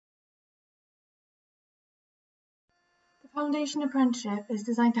Foundation Apprenticeship is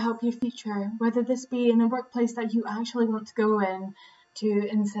designed to help your future, whether this be in a workplace that you actually want to go in to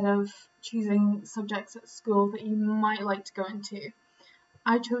instead of choosing subjects at school that you might like to go into.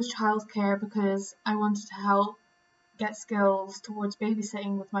 I chose childcare because I wanted to help get skills towards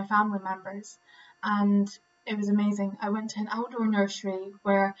babysitting with my family members, and it was amazing. I went to an outdoor nursery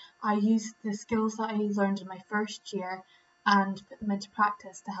where I used the skills that I learned in my first year and put them into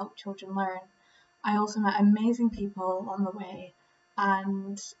practice to help children learn. I also met amazing people on the way,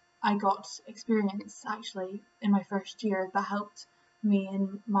 and I got experience actually in my first year that helped me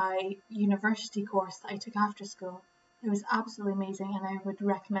in my university course that I took after school. It was absolutely amazing, and I would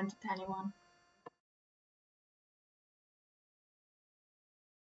recommend it to anyone.